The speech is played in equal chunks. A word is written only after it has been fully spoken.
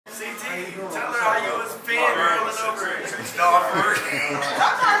Tell her how you was fangirling over it. Dog for her.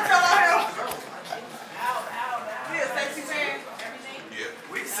 I'm trying to tell her. We a sexy fan. Yeah.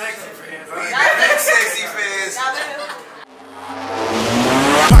 We sexy fans. We big sexy fans.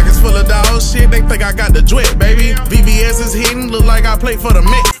 Pockets full of dog shit, they think I got the drip, baby. VVS is hitting, look like I play for the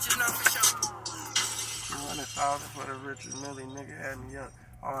Mets. 200,000 for the Richard Millie nigga had me up.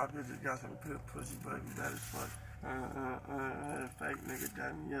 All my bitches got some good pussy, baby. That is fuck. Fake nigga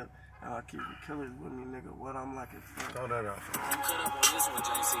got me up. And I keep the killers with me, nigga. What I'm like is fuck. Throw that out. Cut up on this one,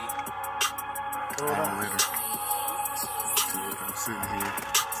 JC. Throw it out later. I'm sitting here.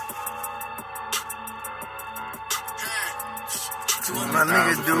 My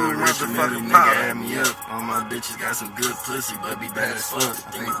niggas do motherfucking pop. Nigga had me up. All my bitches got some good pussy, but be bad as fuck.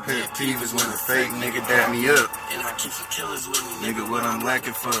 I think pet peeve is when a fake nigga dap me up. And I keep some killers with me. Nigga, what I'm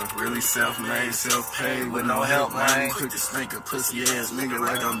lacking for? Really self-made, self-paid, with no help, man. Quick to spank a pussy ass nigga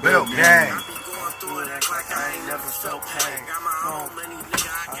like I'm built gang. Going through it, act like I ain't never felt pain. Got my own money, nigga,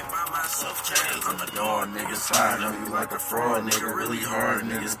 I can buy myself change. I'm a dog, nigga, slide on you like a fraud, nigga. Really hard,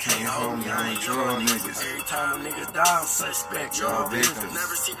 niggas can't hold me, I ain't draw niggas. Every time a nigga die, I'm suspect. Y'all victims.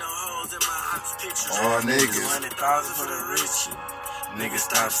 Never see no hoes in my ops pictures. All niggas. 200,000 for the rich. Niggas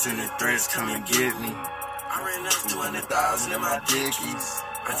stop sending threats, come and get me. I ran up 200,000 in my dickies.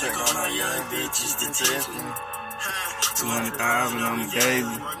 I take all my young bitches to test me. 200,000 on me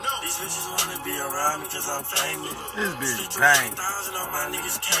daily. These bitches wanna be around me cause I'm famous. This bitch bang. 200,000 on my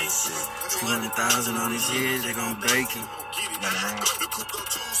niggas' cases. 200,000 on his head, they gon' bake him.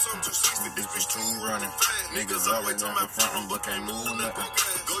 This bitch too running. Niggas always on my front, but can't move nothing.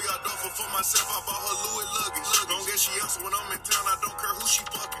 Go y'all don't for myself, I bought her Louis luggage. Don't get she else when I'm in town, I don't care who she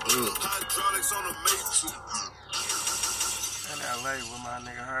fucking. Hydraulics on the matrix. In LA with my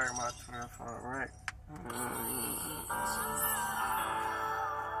nigga heard my 12 for a wreck.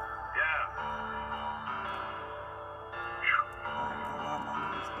 Yeah. I ain't gonna lie, my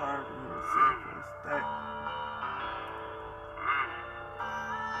nigga starving me to sit for a stack.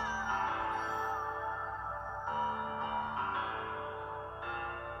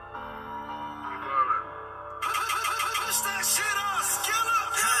 Push that shit up, Skilla.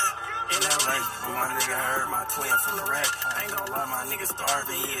 In LA, when my nigga heard my twin from the rack. I ain't gonna lie, my nigga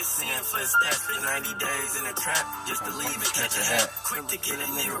starving, he is seeing for his stats. Been 90 days in the trap, just to leave and catch a hat. Quick to get a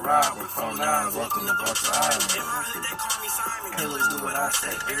nigga robbed with 4 9s, welcome to Bucks Island. In my hood, they call me Simon. Killers do what I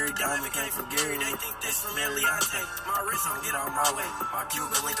say. Every diamond came from Gary, they think this from Eliante. My wrist don't get on my way. My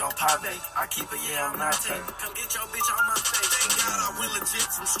Cuban link on Pave. I keep it, yeah, I'm not tape. Come get your bitch on my face. Thank God I went legit,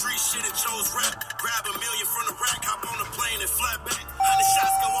 some street shit and chose rap. Grab $1 million from the rack, hop on the plane and fly back. 100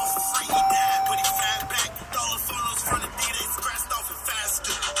 shots go off for free, he died, but he fat back. Dollar photos from the D, they scratched off and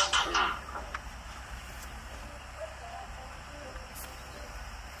faster.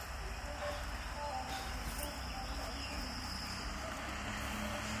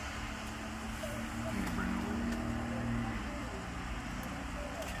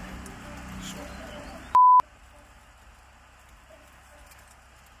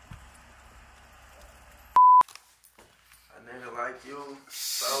 Like you,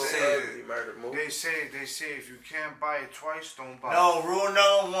 so ugly, murder movie. They say if you can't buy it twice, don't buy it. No, rule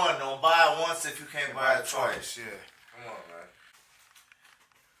number 1, don't buy it once if you can't buy it twice. Yeah. Come on, man.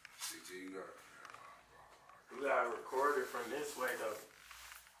 You gotta record it from this way though.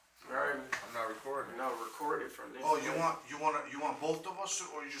 Right? I'm not recording. No, record it from this Oh, way. you want both of us,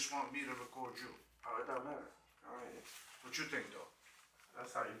 or you just want me to record you? Oh, it don't matter. Alright. What you think though?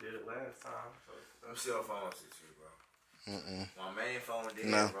 That's how you did it last time. So. Them cell phones is you, bro. My main phone did,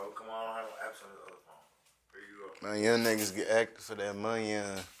 No. bro. Come on, I don't have no apps on the other phone. Here you go. Man, young niggas get active for that money, Give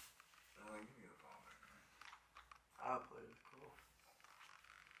me the phone, man. I'll play it. Cool.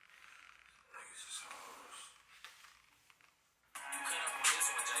 Niggas is hoes. Cut up on this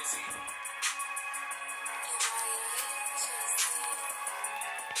one, JC.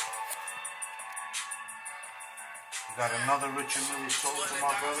 You got another Rich and Millie sold to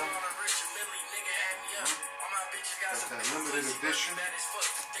my brother. That's that limited edition.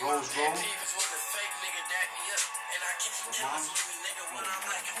 Rose Gold.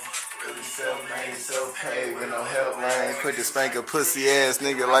 Really self-made, self-paid, with no help, man. Quick to spank a pussy ass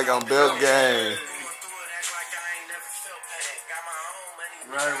nigga like I'm built gang.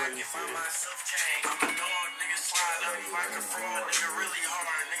 Right when you see it.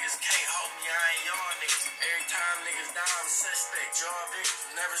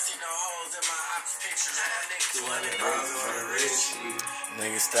 Never see no hoes in my ops pictures. 200,000 for the rich.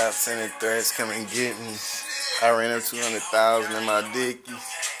 Niggas stop sending threats, come and get me. I ran up 200,000 in my dickies.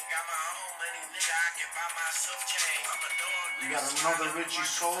 We got another Richie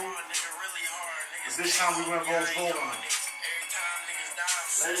Soul. But this time we went Rose Gold on it.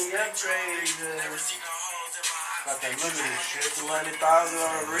 Let me upgrade. Got that limited shit. 200,000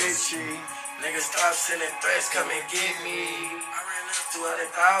 on Richie. Niggas stop sending threats, come and get me.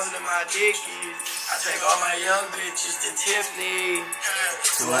 200,000 in my dickies. I take all my young bitches to Tiffany.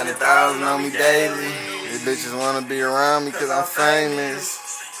 200,000 on me daily. These bitches wanna be around me cause I'm famous.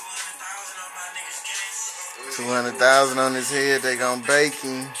 200,000 on his head, they gon' bake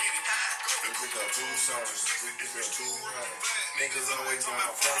him. Niggas always on my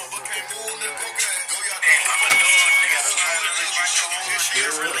phone.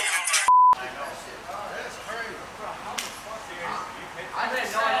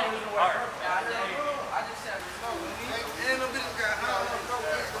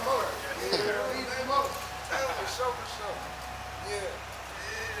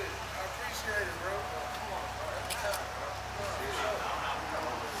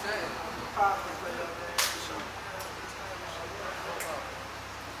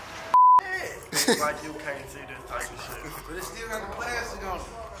 Like you can't see this type of shit. But it still got the plastic on it.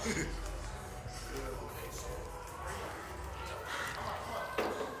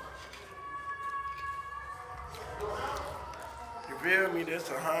 You feel me? This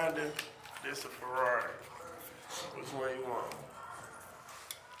a Honda, this a Ferrari. Which one you want?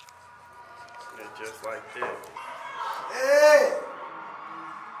 It's just like that. Hey!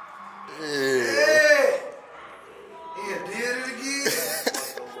 Yeah. Hey! He did it again.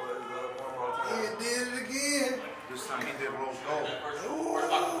 He did it again. This time he did Rose Gold.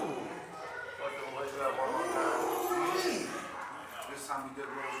 This time he did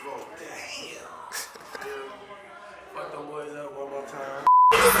Rose Gold. Damn. Fuck them boys up one more time.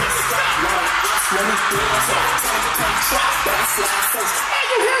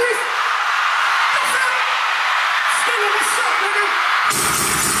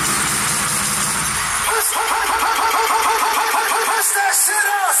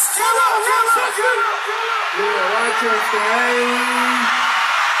 Rochester,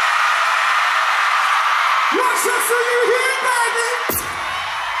 Rochester, you here, baby?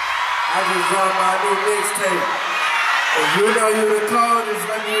 I just dropped my new mixtape. If you know you the coldest,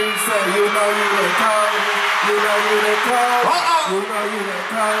 let me hear you say, you know you the coldest, you know you the coldest, you know you the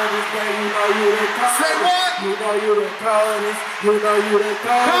coldest, baby, you know you the coldest. Say what? You know you the coldest, you know you the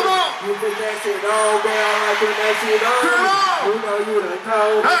coldest. Come on! You put that shit on, man, I like put that shit on. Come on! You know you the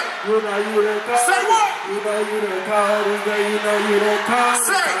coldest, you know you the coldest. Say what? You know you the coldest, baby, you know you the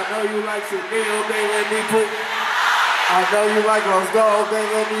coldest. Say. I know you like Chanel, baby, let me put. I know you like Rose Gold, baby,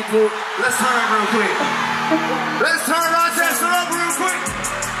 let me put. Let's turn it real quick. Let's turn Rochester up real quick.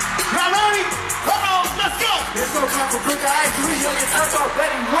 Y'all ready? Come on, let's go. It's no time for quick ice. We young and turn off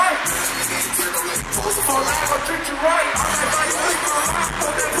Betty White. For life, I'll treat you right. I'm like, why you wait for a rock?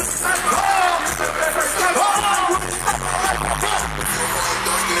 Oh, that was the time.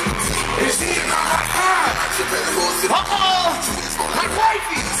 It's eating on my car. My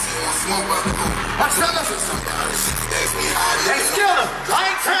wifey. My son. Hey, Skilla, I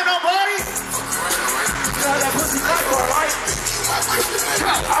ain't turn nobody. That pussy like alright.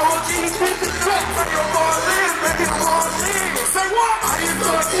 I want you to get the truck. Maybe I'm all in, maybe I'm all in. Say what? I ain't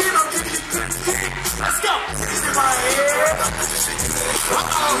talking, I'm giving you good shit. Let's go. It's in my head.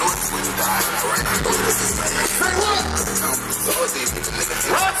 Say what?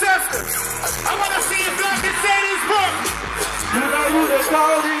 Rochester, I want to see if y'all can say this book. You know you the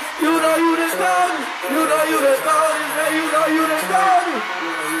coldest. You know you the coldest. You know you the coldest. Man, you know you the coldest.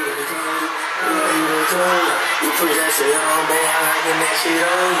 You put that shit on, baby, I'm liking that shit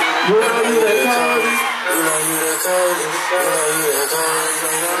on. You know you the coldest. You know you the coldest. You know you the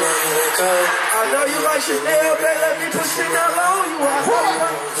coldest. You know you the coldest. I know you like Chanel, baby, let me put Chanel on you. 1,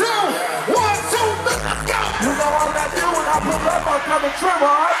 2, 1, 2, let's go. You know I'm not doing when I pull up, I'm coming trim,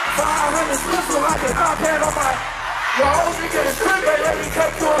 alright? 500 slips so I can iPad on my. Your whole nigga is straight, baby, let me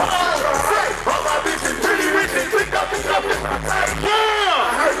take you on a all my bitches pretty rich and picked up in my face.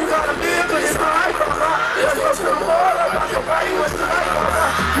 Yeah! I heard you got a meal, but it's alright, let's go to the mall, I'm about to buy you a tonight,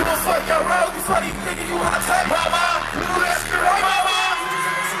 you don't fuck your road, you funny nigga, you wanna take mama, you know that's correct, mama.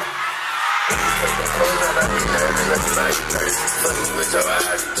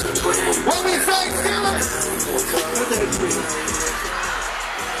 What we say, Skilla?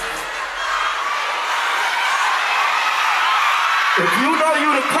 If you know you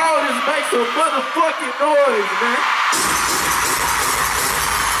the coldest, make some motherfucking noise, man.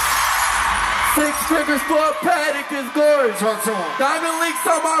 6 figures for a paddock is gorgeous. Talk to him. Diamond links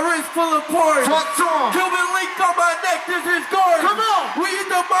on my wrist full of porn. Talk to him. Cuban link on my neck, this is gorgeous. Come on. We eat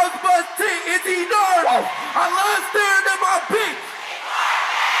the most bust tit, it's enormous. I love staring at my bitch.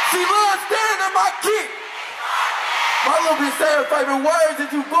 She loves staring at my kid. My little bitch say her favorite words is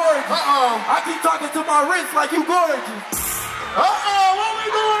you gorgeous. I keep talking to my wrist like you gorgeous. What we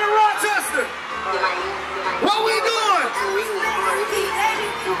doing in Rochester? What we doing?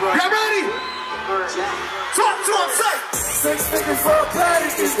 Y'all ready? Talk to him, say. 6 figures for a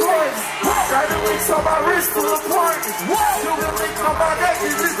paddock is gorgeous. Diamond links on my wrist full of porn. Cuban links on my neck,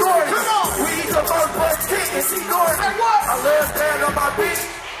 this is gorgeous. Come on. We eat the most bust tit, it's enormous. Say what? I love staring at my bitch.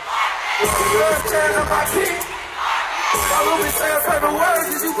 I love staring at my kid. My little bitch say her favorite words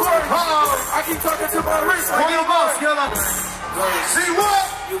is you gorgeous. I keep talking to my wrist like Call your boss, Skilla. See what?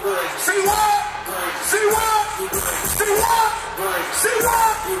 See what? See what? See what? See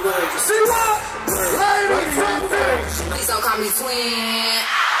what? See what? Ladies and gentlemen. Please don't call me twin.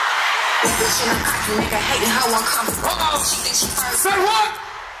 This bitch in a cocky nigga hating how I'm coming. She thinks she first. Say what?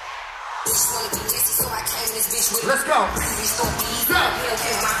 Bitch wanna be messy, so I came this bitch with Let's go. Bitch don't be Go.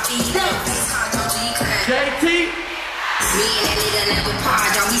 my feet. JT. Me and that nigga never pod,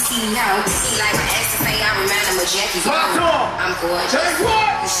 don't be see now. He like my ex to say I remind him of Jackie. Talk to him. I'm gorgeous. Say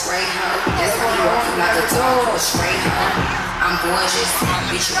what? You straight hoe. That's why you walking like a dog for a straight hoe. I'm gorgeous.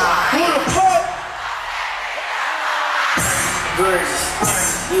 Bitch, you Who right. the fuck? Gorgeous.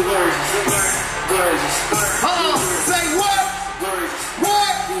 You gorgeous. Gorgeous. Say what? Gorgeous.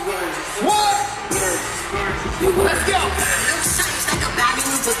 What? You gorgeous. What? You gorgeous. Let's go.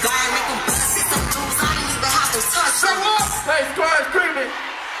 Say what? Hey, Squad screaming.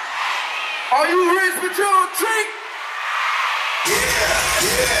 Are you rich but you don't drink?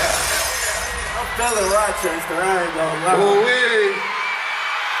 I'm feeling Rochester, I ain't gonna lie. Oh, wait.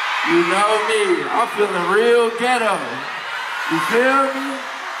 You know me, I'm feeling real ghetto. You feel me?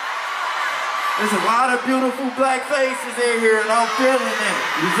 There's a lot of beautiful black faces in here and I'm feeling it.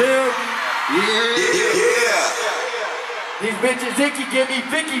 You feel me? Yeah. These bitches icky give me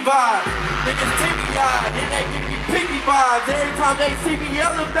Vicky vibes. Niggas teary-eyed, and they give me picky vibes. Every time they see me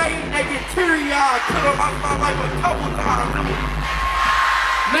elevating, they get teary-eyed. Cut them off my life a couple times.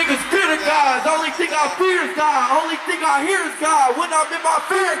 Niggas fear the guys, only thing I fear is God. Only thing I hear is God. When I'm in my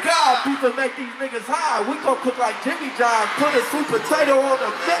fear of God, people make these niggas high. We gon' cook like Jimmy John, put a sweet potato on the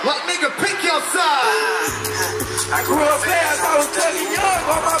neck. Let nigga pick your side. I grew up fast, I was telling young.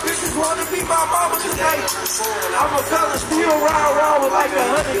 All my bitches wanna be my mama today. I'm a fella still round with like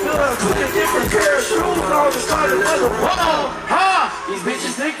 100 guns. Put a different pair of shoes on the start another one. These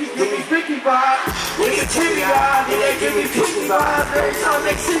bitches think you give me Vicky vibes. Niggas teary-eyed, and they give me picky vibes. Every time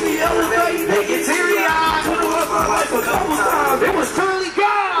they see me elevating, they get teary-eyed. Put them up my life a couple times. It was truly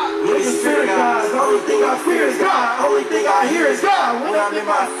God. Niggas fear God. Only thing I fear is God. Only thing I hear is God. When I'm in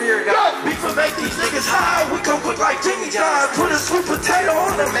my fear of God. People make these niggas high. We gon' cook like Jimmy John. Put a sweet potato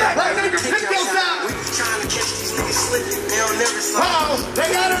on the back. Let nigga pick your side. We was trying to catch these niggas slipping. They don't never slide. They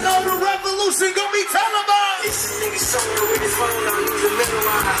gotta know the revolution gon' be televised. It's a nigga somewhere with his phone. I'm using middle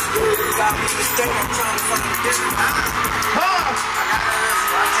line. I swear you got me mistaken. I'm trying to find a different eye. I got a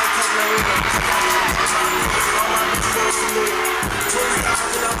hustle. I can't take no ego. All my bitches go to me.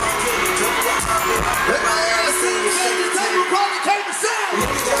 20,000 up on me. Double up my bitch. Let my ass see you at the table, calling came to sound.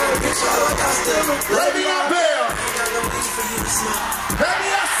 Bitch, I like I still a Lady I bail. ain't got no need for you to smile. Baby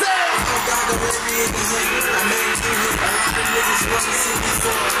I said. I got the baby in the head. I made it through it. A lot of niggas want to see me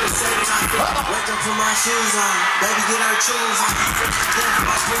fall. They say that I feel. Wake up, put my shoes on. Baby, get her shoes on.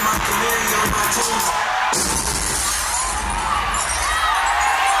 I put my canary on my toes.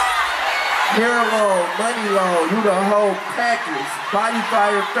 Hair long, money long, you the whole package. Body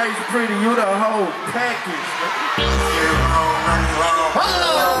fire, face pretty, you the whole package.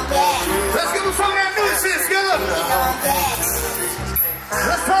 Let's give him some of that new shit, Skilla.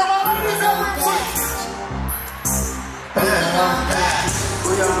 Let's turn all of these over quick.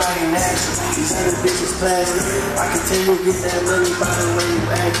 We already natural. These other bitches plastic. I can tell you get that money by the way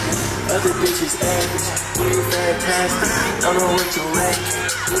you acting. Other bitches average. We fantastic. Don't know what you like.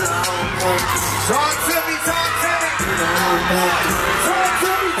 You the whole package. Talk to me, talk to me. You the whole package. Talk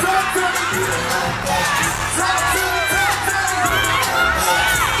to me, talk to me. You the whole package. Talk to me, talk to me.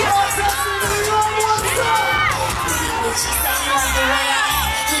 Talk to me, one more time. She say you like the way I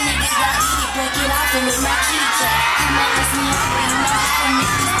act. You niggas got eat it, break it off and make my key check. You might ask me up, but you know how to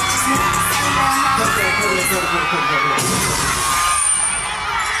make these bitches move. Say you don't know.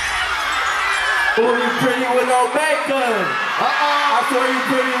 Boy, you pretty with no makeup. I swear you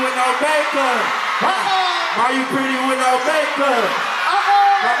pretty with no makeup. Why you pretty with no makeup?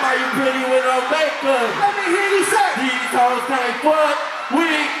 Why you pretty with no don't make us. Let me hear you say. These hoes can't fuck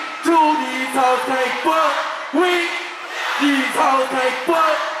with you. These hoes can't fuck with. These hoes can't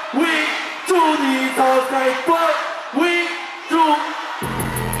fuck with you. These hoes can't fuck with you.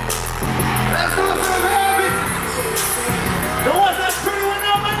 Let's go to the habit. The ones that's pretty with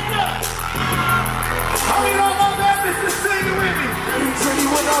no makeup. How many of my habits is singing with me? You pretty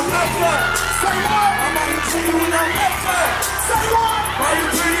with no makeup. Say what? I'm not pretty with no makeup. Say what? Why you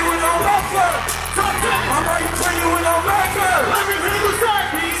pretty with no makeup? Talk to me. I'm not pretty with no makeup. Let me hear you say.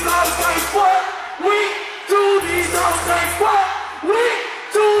 These hoes can't fuck with you. These hoes can't fuck with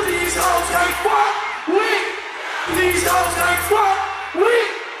you. These hoes can't fuck with. These hoes can't fuck with.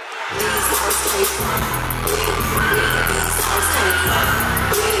 These hoes can't fuck with. These hoes can't fuck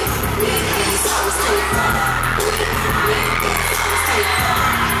with. These hoes can't fuck with. These hoes can't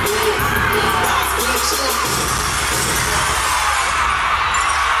fuck with. These hoes can't fuck.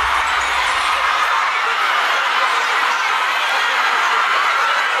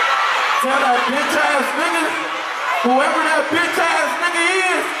 Tell that bitch ass nigga, whoever that bitch ass nigga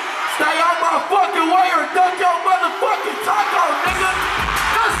is, stay out my fucking way or duck your motherfucking taco, nigga.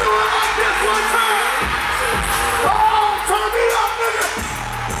 Let's do it like this one time. Oh, turn me up, nigga.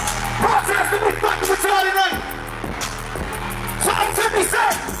 Rochester, we fucking with y'all tonight. Talk to me, sir.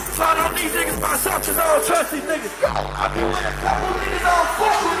 Slide on these niggas myself cause I don't trust these niggas. I be with a couple niggas that don't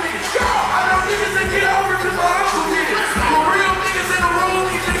fuck with me. I know niggas that get over cause my uncle did it. For real niggas in the room,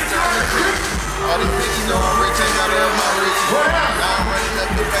 these niggas trying to grip. All these bitches know I'm rich, ain't gotta have my riches. Now I'm running up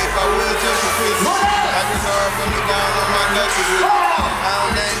the paper, I will jump for pieces. I just heard from me down on my knuckles with it. I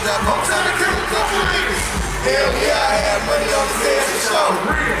don't name drop, I'm trying to kill a couple niggas. Hell yeah, I have money on the set for show.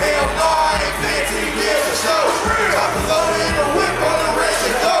 Hell no, I ain't paying till you get for show. Drop a load in the whip on the rest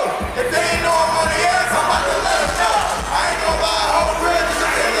and go. If they ain't know I'm on the ass, I'm about to let them know. I ain't gonna buy a whole bread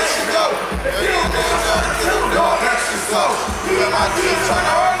just to let you go. If you don't know I'm trying to kill them, dog, extra slow. You and my kids trying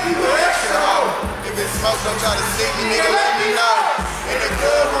to argue with extra hoe. If it's smoke, don't try to stick me, nigga, let me know. In the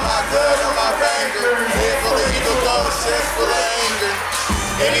club with my gun on my finger. Head full of evil thoughts, chest full of anger.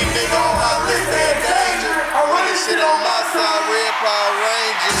 Any nigga on my list, they in danger. I'm running shit on my side, Red Power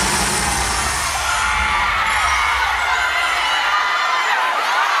Rangers.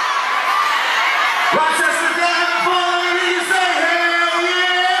 Rochester, y'all having fun? Let me hear you say, hell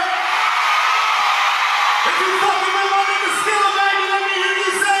yeah. If you fucking with my nigga Skilla, baby, let me hear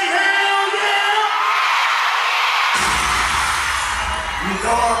you say, hell yeah. You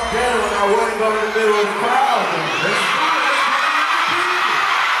know I'm dead when I wouldn't go in the middle of the crowd.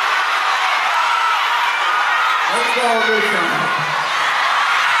 Let's go on this time.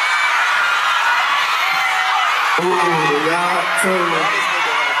 Ooh, y'all too.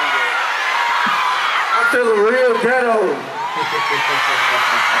 I'm feeling real ghetto.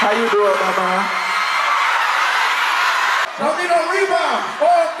 How you doing, my man? Don't need no rebound.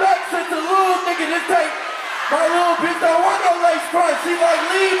 All that since a little nigga just take. My little bitch don't want no lace front. She like,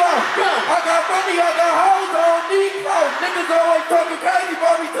 leave out. I got money, I got hoes, I don't need clothes. Niggas always talking crazy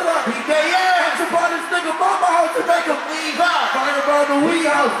about me till I beat their ass. I bought this nigga mama house to make him leave out. Find about the weed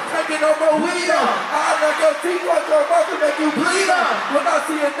house, taking no more weed out. I knock your teeth like your mouth to make you bleed out. When I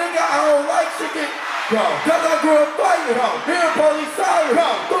see a nigga I don't like, shit get cause I grew up fighting, hearing police sirens,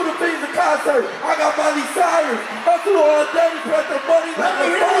 through the things of concert, I got Miley Cyrus, I threw all day, spread the money. Let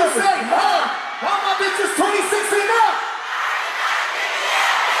me hear you say, all my bitches 26 and up.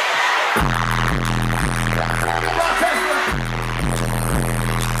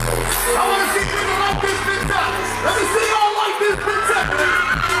 I wanna see niggas like this bitch up. Let me see y'all like this bitch up.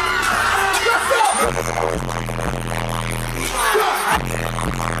 Let's go.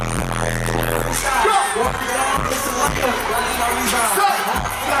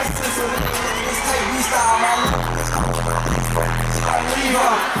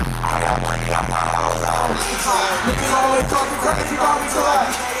 Niggas always talking crazy about me till I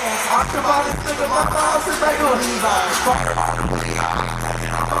talk about this nigga, my house and make a leave out.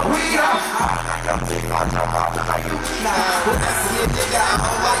 We out. But that's the nigga, I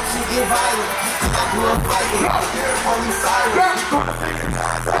don't like to get violent. I grew up fighting, hearing police sirens.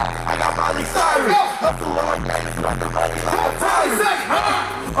 I got Miley Cyrus.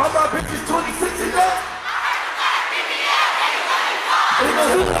 All my bitches 26 and up.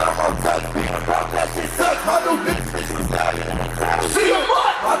 My new bitch. See you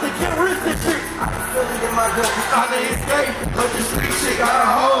what? I think get rid of this shit. I can feel it in my gut. I can't escape. But the street shit got a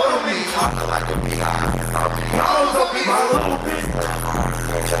hold on me. I feel like a big hoes on me. My little bitch.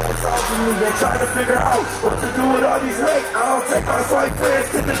 They try to figure out what to do with all these hate. I don't take my swipe friends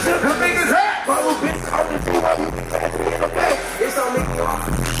to the ship. The niggas hate. My little bitch, I'm just doing what you think. Okay, it's on me.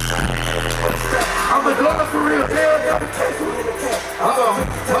 the gloves for real. Come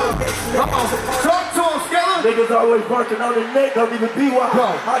on. Talk to him, Skilla. Niggas always barking on the neck, don't even be wild.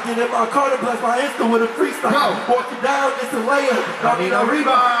 I get in my car to bless my Insta with a freestyle. Walking down, it's a layup. Don't need no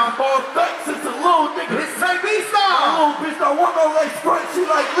rebound. All facts, it's a little nigga. This is AB style. A little bitch don't want no lace front, she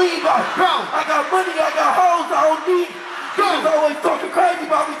like Levi. I got money, I got hoes, I don't need. Niggas always talking crazy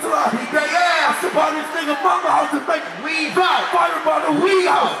about me till I beat their ass. I buy this nigga mama house and make weed out. Fire by the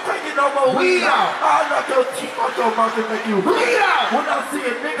weed house. Taking no more weed out. I'll knock your teeth out your mouth and make you bleed out. When I see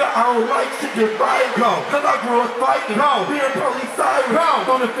a nigga, I don't like shit get violent. Cause I grew up fighting. Being police siren.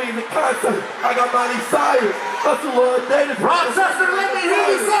 On the things in concert. I got Miley Cyrus. Hustle all day. Rochester, let me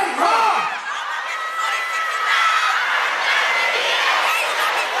hear you say,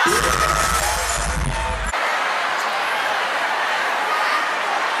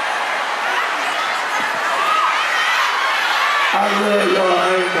 I love y'all,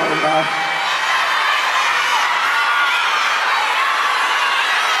 I ain't gonna lie.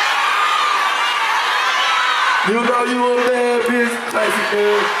 You know you a bad bitch, classy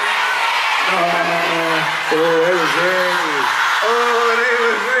dude. Oh, they was ready. Oh, they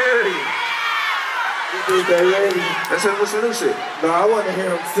was ready. You think they ready? Let's listen to this shit. No, I want to hear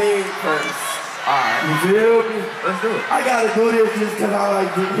them sing first. Alright. You feel me? Let's do it. I gotta do this just cause I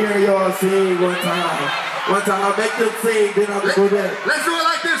like to hear y'all sing one time. One time I make them sing, then I'm gonna do that. Let's do it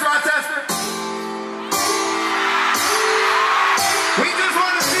like this, Rochester. We just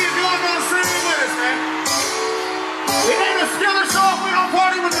want to see if y'all gonna sing with us, man. It ain't a Skilla show if we don't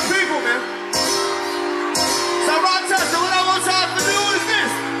party with the people, man. So Rochester, what I want y'all to do is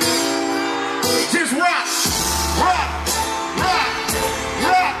this. Just rock, rock, rock,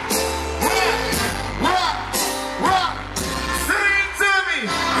 rock, rock, rock, rock. Sing to me.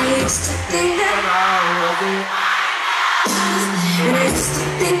 I used to think that I wasn't. And I used to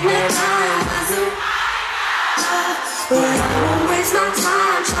think that I wasn't. But I won't waste no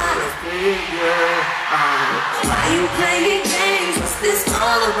time trying to figure out why you playing games. What's this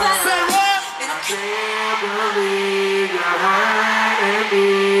all about? Say what? And I can't believe you're hurting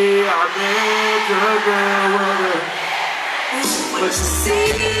me. I made your girl with it. what you see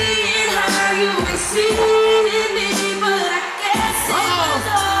in her, you ain't seen in me. But I guess it was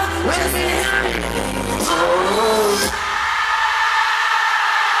all just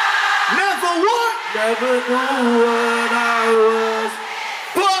Never what? Never knew what I was.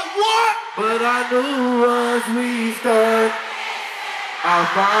 But what? But I knew once we start, I'll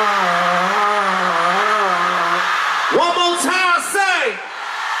find. One more time, say.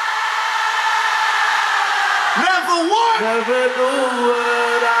 Never what? Never knew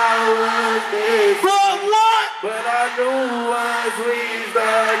what I was missing. But what? But I knew once we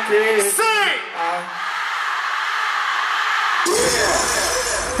started. Sing.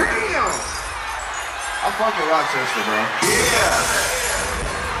 Damn. I fuck with Rochester, bro. Yeah.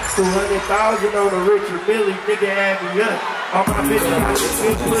 200,000 on the Richard Millie, nigga had me up. All my bitches got this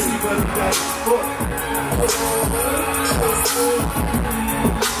good pussy, but we got fuck.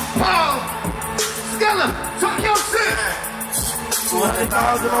 Oh, Skilla, talk your shit.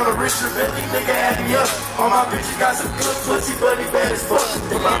 200,000 on the Richard Millie, nigga had me up. All my bitches got some good pussy, but he bad as fuck.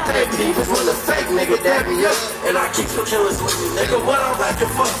 And my pet peeves when the fake nigga dab me up. And I keep some killers with me, nigga, what I'm like to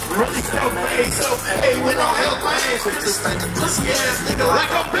fuck. Really self-made, hey, we don't help my ass. Just like a pussy ass nigga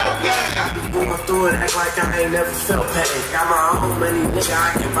like a belt gang. I be going through it, act like I ain't never felt pain. Got my own money, nigga,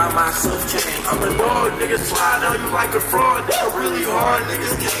 I can buy myself change. I'm a dog, nigga, slide on you like a fraud. They're really hard,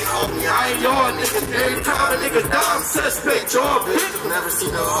 niggas can't hold me. I ain't your nigga, every time a nigga die, I'm suspect, y'all bitch. Never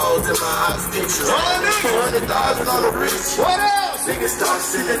seen no hoes in my eyes picture. 200,000 on the rich. What else? Niggas start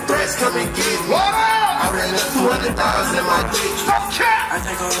sending threats, come and get me. What else? I ran up 200,000 in my dick. Stop cat. I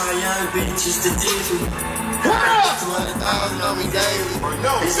take all my young bitches to Disney. What else? 200,000 on me daily.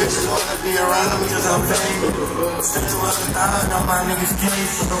 No. These bitches wanna be around me cause I'm famous. Spend 200,000 on my niggas'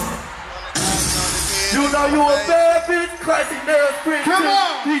 case. You know you a bad bitch, classic nail print. Come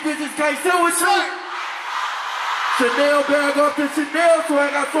on. These bitches can't sit with you. Chanel bag off the Chanel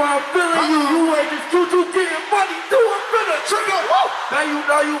swag, that's why I'm feeling you. You ain't just choo-choo getting money, do it for the trigger. Babe, you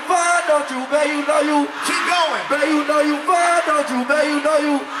know you fine, don't you? Babe, you know you. Keep going. Babe, you know you fine, don't you? Babe, you know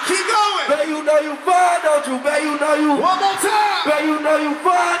you. Keep going. Babe, you know you fine, don't you? Babe, you know you. One more time. Babe, you know you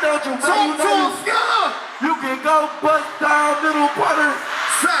fine, don't you? Babe, you know you. Skilla. You can go bust down middle butter.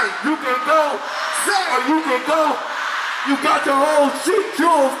 Say. You can go. Say. Or you can go. You got your own shit, you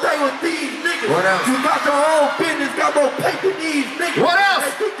don't stay with these niggas. What else? You got your own business, got more paper than these niggas. What else?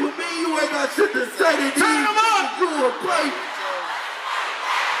 They think you mean you ain't got shit to say to these Turn them up. niggas. You a play.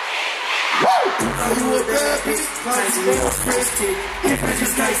 Woo! You a bad bitch, crazy little bitch. These bitches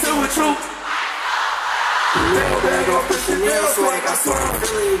can't sit with you. off the Chanel swag, I swear I'm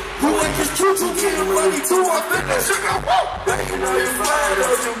feeling you. You ain't just choo-choo getting money too, I'm finna shit up. Baby, you know you fine,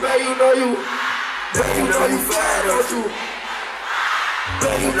 don't you? Baby, you know you. Baby, you know you fine, don't you?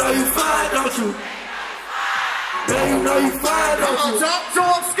 Baby, you know you fine, don't you? Baby, you know you fine, don't you? Talk to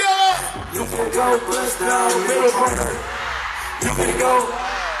him, Skilla. You can go bust down middle corner. You can go,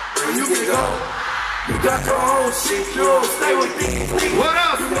 you can go. You got your own shit, you don't stay with these niggas. What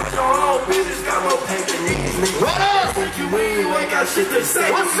up? You got your own business, got more paper than these niggas. What up? Think you ain't got shit to say.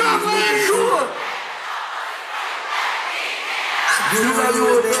 What's up, man? Sure. You know you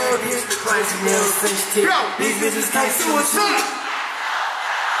a bad bitch, the crazy nails, fish tip. These bitches can't see what's up.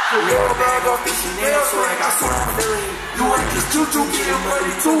 Little bag off the Chanel swag, I swear I'm feeling you. You ain't just choo-choo getting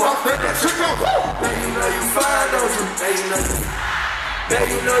money too, I bet that shit go. Baby, you know you fine, don't you? Baby, you know you.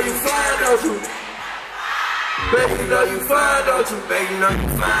 Baby, you know you fine, don't you? Baby, you know you fine, don't you? Baby, you know you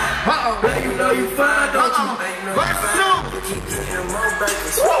fine. Baby, you know you fine, don't you? Baby, you know you fine. You keep getting more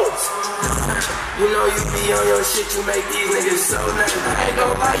babies. You know you be on your shit, you make these niggas so nice. I ain't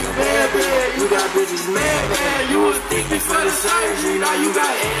gon' lie, you bad, bad. You got bitches mad, mad. You was thick before the surgery, now you got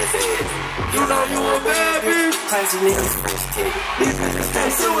ass head. You know you a bad bitch. Classy niggas, fresh kick. These bitches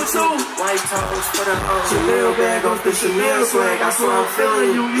can't see with you. White toes for the hoe. Chanel bag off the Chanel swag, I swear I'm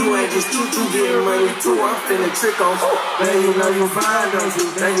feeling you. You ain't just choo-choo getting money too, I'm feeling trick on you. Baby, you know you fine, don't you?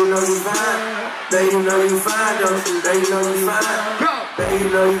 Baby, you know you fine. Baby, you know you fine, don't you? Baby, you know you fine. Baby, you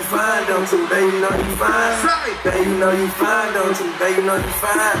know you fine, don't you? Baby, you know you fine. Baby, you know you fine, don't you? Baby, you know you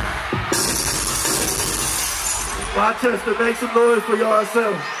fine. Rochester, make some noise for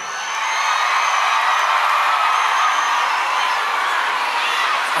yourself.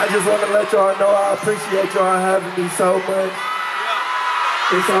 I just want to let y'all know I appreciate y'all having me so much.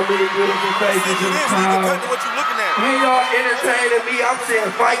 There's so many beautiful faces in the crowd. When y'all entertaining me, I'm seeing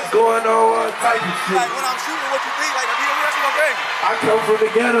fights going on, all type of shit. Like when I'm shooting, what you think? Like, that's my baby. I come from the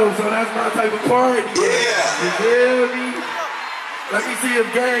ghetto, so that's my type of party. Yeah. You feel me? Let me see if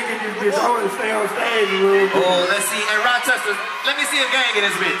gang in this bitch. I want to stay on stage a little bit. Oh, let's see. Hey, Rochester, let me see if gang in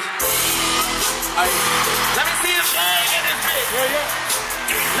this bitch. Let me see if gang in this bitch. Yeah, yeah.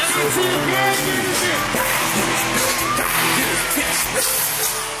 Let me see if gang in this bitch. Let me see if gang in this bitch.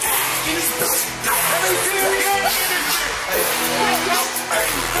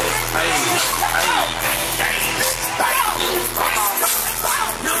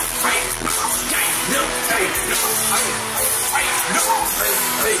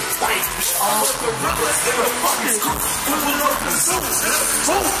 I'm with the runners in the fucking school. Pulling up the zoo.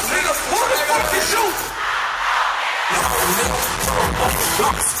 Boom, nigga, what the fuck is you?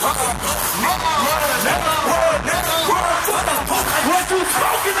 What you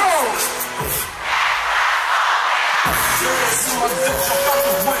smoking on?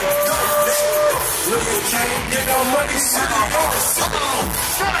 Can't get no money, shit I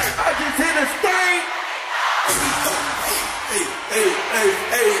just hit a stain. Hey,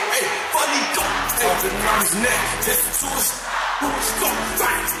 funny dope. Talking on his neck, listen to us. Go,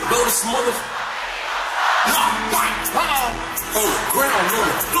 right, blow this mother. On the ground, on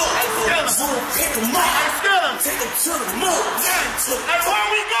the floor. Zoom, pick him up. Take him to the moon. Hey, where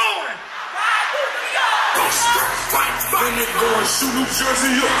we going? When it going, shoot New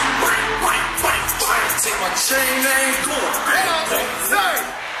Jersey up. Take my chain, I ain't going.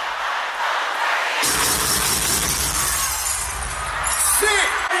 Shit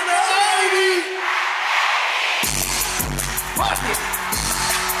in the 80s. Fuck it.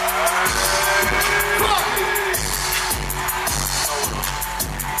 Fuck it.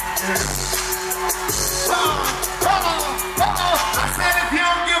 I said if you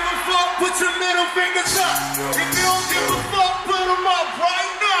don't give a fuck, put your middle fingers up. If you don't give a fuck, put them up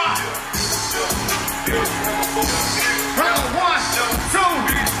right now. Round 1, 2,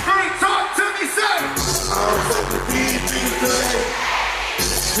 3, talk to me, say. I'm fucking today.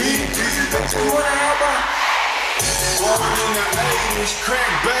 Don't you wanna have a walking in the 80s,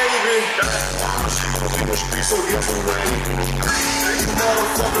 crack baby. So get some rain. You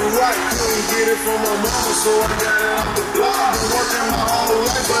motherfucking right, couldn't get it from my mama, so I got it off the block. Been working my whole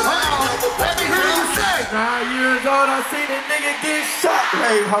life, but I ain't never Let me hear you say. 9 years old, I seen a nigga get shot.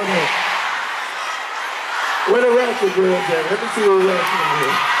 Hey, hold on. Where the ratchet girls at? Let me see who ratchet in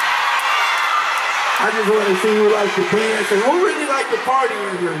here. I just want to see who likes to dance and who really like to party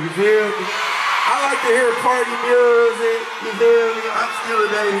in here, you feel me? I like to hear party music, you feel me? I'm still a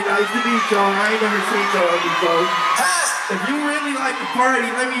baby, nice to meet y'all. I ain't never seen y'all before. If you really like to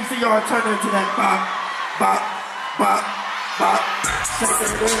party, let me see y'all turn into that bop, bop, bop, bop. Take that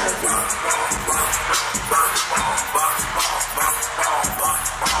dance.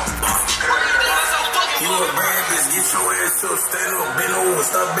 You a bad bitch, Get your ass up, stand up, bend over,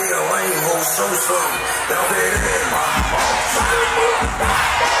 stop being lame, ho, show something. Y'all hear that?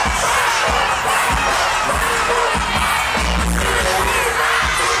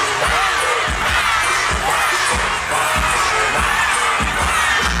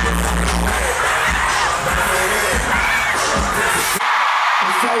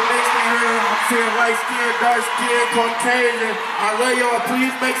 So next thing here, I'm seeing light skin, dark skin, Caucasian. I love y'all.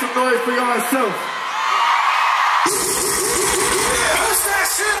 Please make some noise for yourself. What's that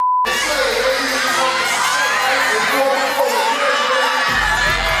shit?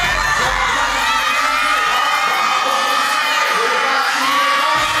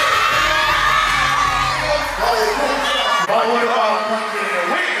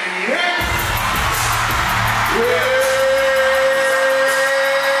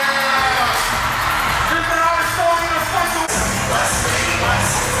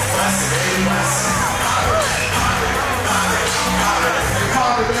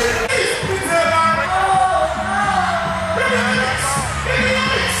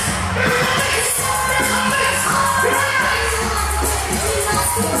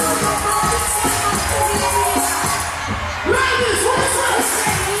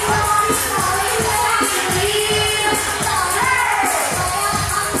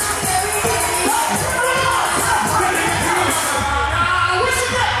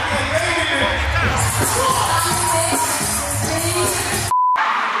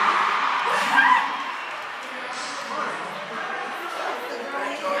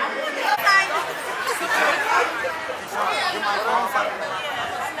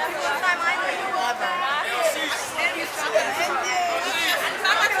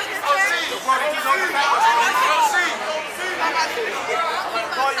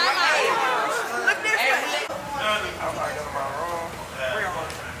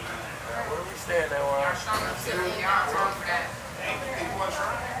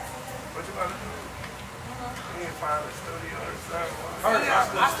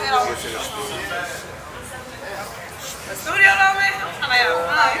 The studio though, man? I'm out.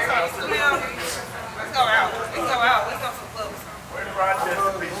 You from the studio? Let's go out. Let's go out. Let's go to the club. Where the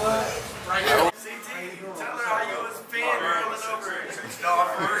Rochester be? Right here. CT, tell her how you was fangirling over it. No,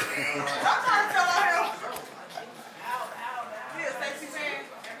 I'm working. I'm trying to tell her. You a sexy fan?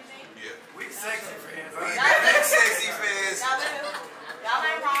 Yeah. We sexy fans. We big sexy fans. Y'all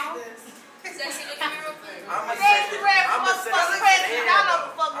ain't wrong. Sexy looking real good. I'm a Sexy Red, I'm a sexy motherfucker fan. president. Y'all know what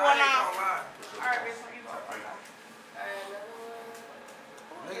the fuck going on. Alright, bitch, what you talking about?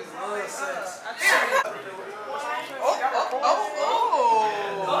 Niggas love sex.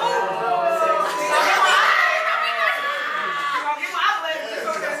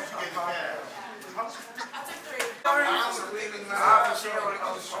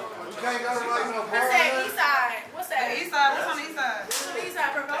 What's that east side? What's that east side? What's on the east side? What's on the east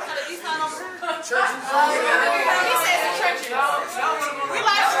side, bro? What's on the east side over here?